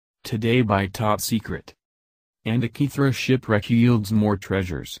today by Top Secret. Antikythera shipwreck yields more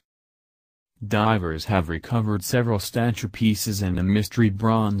treasures. Divers have recovered several statue pieces and a mystery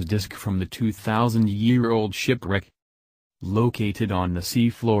bronze disc from the 2,000-year-old shipwreck. Located on the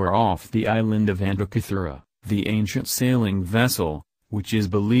seafloor off the island of Antikythera, the ancient sailing vessel, which is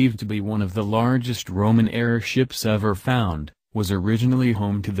believed to be one of the largest Roman airships ever found, was originally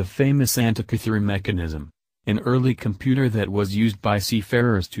home to the famous Antikythera mechanism, an early computer that was used by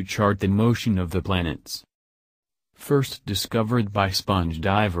seafarers to chart the motion of the planets. First discovered by sponge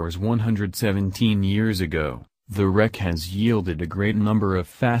divers 117 years ago, the wreck has yielded a great number of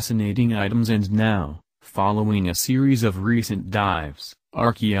fascinating items, and now, following a series of recent dives,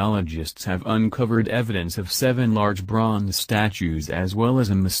 archaeologists have uncovered evidence of 7 large bronze statues as well as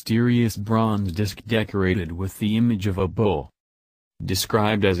a mysterious bronze disc decorated with the image of a bull.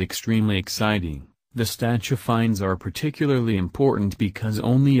 Described as extremely exciting, the statue finds are particularly important because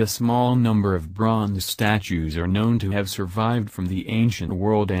only a small number of bronze statues are known to have survived from the ancient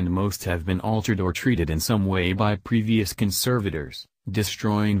world, and most have been altered or treated in some way by previous conservators,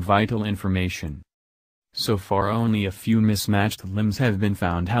 destroying vital information. So far only a few mismatched limbs have been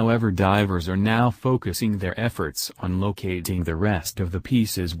found. However, divers are now focusing their efforts on locating the rest of the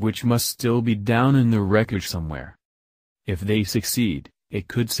pieces, which must still be down in the wreckage somewhere. If they succeed, it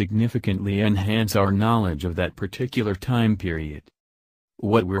could significantly enhance our knowledge of that particular time period.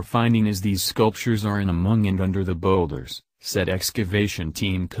 What we're finding is these sculptures are in among and under the boulders, said excavation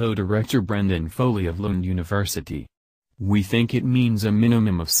team co-director Brendan Foley of Lund University. We think it means a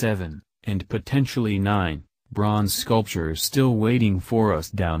minimum of 7, and potentially 9, bronze sculptures still waiting for us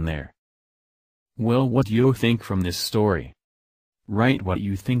down there. Well, what do you think from this story? Write what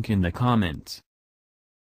you think in the comments.